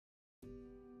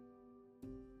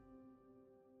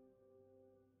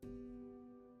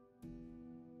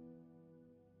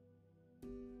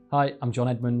Hi, I'm John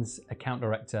Edmonds, Account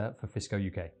Director for FISco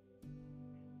UK.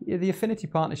 Yeah, the Affinity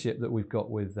Partnership that we've got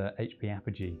with HP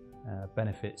Apogee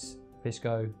benefits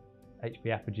FISco, HP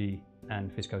Apogee and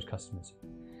FISco's customers.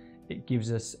 It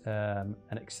gives us an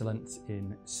excellence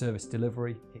in service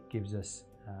delivery, it gives us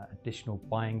additional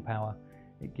buying power,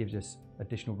 it gives us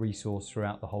additional resource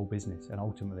throughout the whole business, and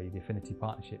ultimately the Affinity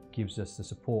Partnership gives us the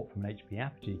support from an HP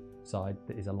Apogee side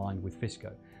that is aligned with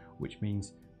FISco, which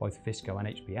means both FISco and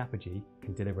HP Apogee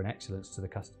can deliver an excellence to the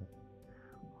customer.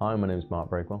 Hi, my name is Mark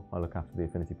Breakwell. I look after the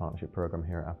Affinity Partnership program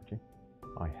here at Apogee.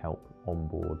 I help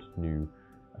onboard new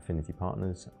Affinity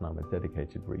partners, and I'm a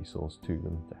dedicated resource to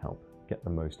them to help get the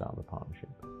most out of the partnership.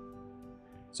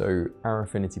 So our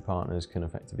Affinity partners can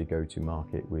effectively go to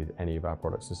market with any of our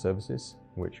products and services,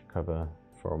 which cover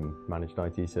from managed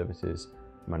IT services,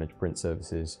 managed print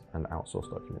services, and outsourced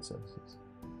document services.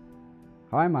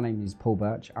 Hi, my name is Paul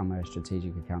Birch. I'm a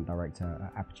Strategic Account Director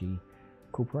at Apogee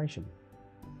Corporation.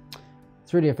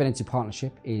 Through the Affinity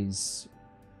Partnership is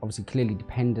obviously clearly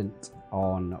dependent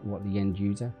on what the end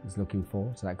user is looking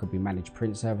for. So that could be managed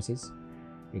print services,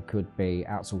 it could be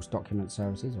outsourced document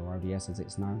services, or ODS as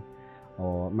it's known,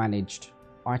 or managed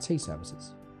IT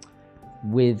services.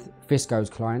 With FISco's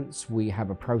clients, we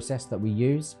have a process that we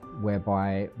use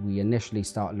whereby we initially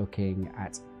start looking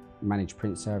at managed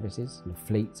print services, the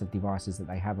fleets of devices that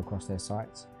they have across their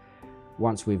sites.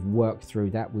 Once we've worked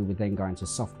through that, we would then go into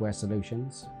software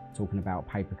solutions, talking about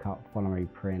PaperCut, Follow-Me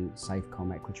Print,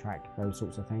 Safecom, Equitrack, those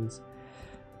sorts of things.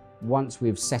 Once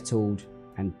we've settled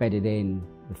and bedded in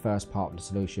the first part of the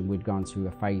solution, we'd go into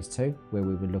a phase 2 where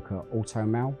we would look at auto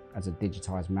mail as a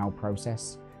digitized mail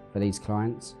process for these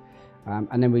clients.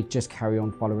 And then we just carry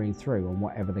on following through on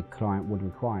whatever the client would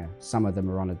require. Some of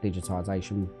them are on a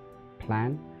digitization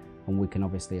plan, and we can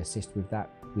obviously assist with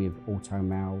that with auto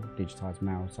mail, digitized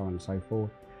mail, so on and so forth.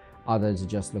 Others are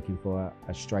just looking for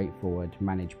a straightforward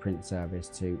managed print service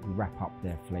to wrap up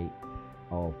their fleet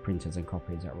of printers and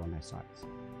copies that are on their sites.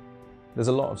 There's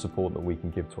a lot of support that we can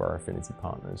give to our Affinity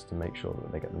partners to make sure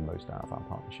that they get the most out of our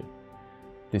partnership.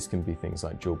 This can be things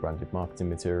like dual branded marketing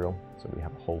material, so we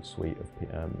have a whole suite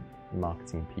of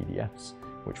marketing PDFs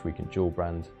which we can dual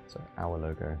brand, so our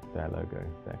logo,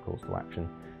 their calls to action,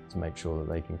 to make sure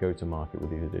that they can go to market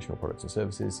with these additional products and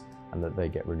services and that they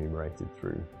get remunerated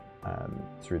through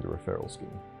the referral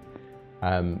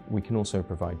scheme. We can also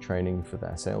provide training for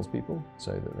their salespeople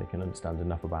so that they can understand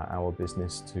enough about our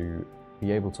business to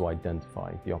be able to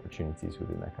identify the opportunities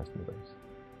within their customer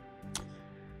base.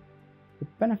 The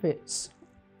benefits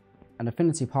an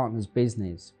Affinity Partner's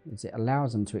business is it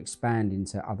allows them to expand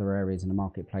into other areas in the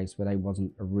marketplace where they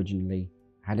wasn't originally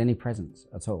had any presence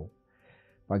at all.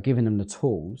 By giving them the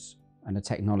tools and the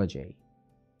technology,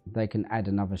 they can add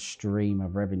another stream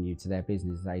of revenue to their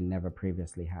business they never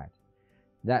previously had.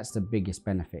 That's the biggest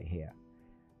benefit here.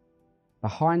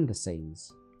 Behind the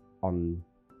scenes on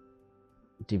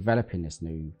developing this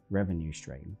new revenue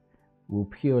stream will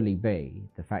purely be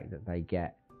the fact that they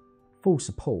get full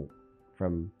support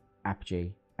from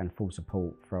Apogee and full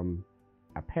support from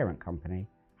our parent company,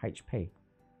 HP.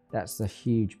 That's the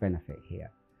huge benefit here.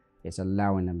 It's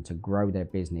allowing them to grow their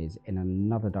business in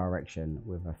another direction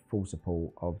with a full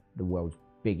support of the world's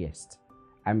biggest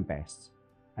and best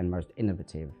and most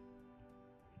innovative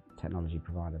technology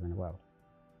provider in the world.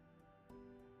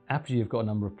 Apogee have got a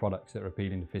number of products that are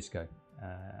appealing to FISco.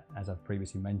 As I've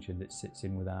previously mentioned, it sits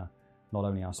in with not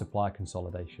only our supplier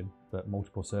consolidation, but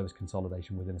multiple service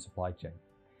consolidation within a supply chain.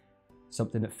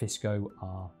 Something that FISco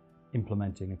are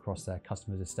implementing across their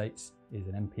customers' estates is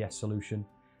an MPS solution,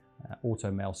 auto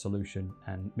mail solution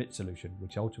and MIT solution,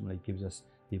 which ultimately gives us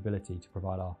the ability to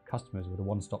provide our customers with a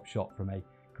one-stop shop from a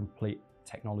complete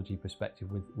technology perspective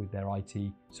with their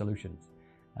IT solutions.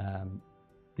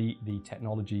 The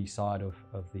technology side of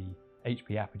the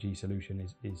HP Apogee solution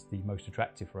is the most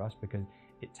attractive for us because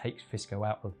it takes FISco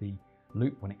out of the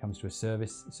loop when it comes to a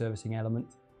servicing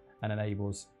element and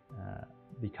enables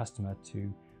the customer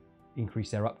to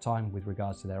increase their uptime with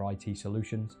regards to their IT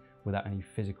solutions without any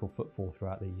physical footfall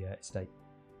throughout the estate.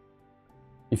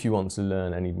 If you want to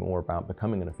learn any more about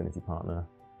becoming an Affinity partner,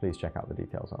 please check out the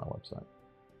details on our website.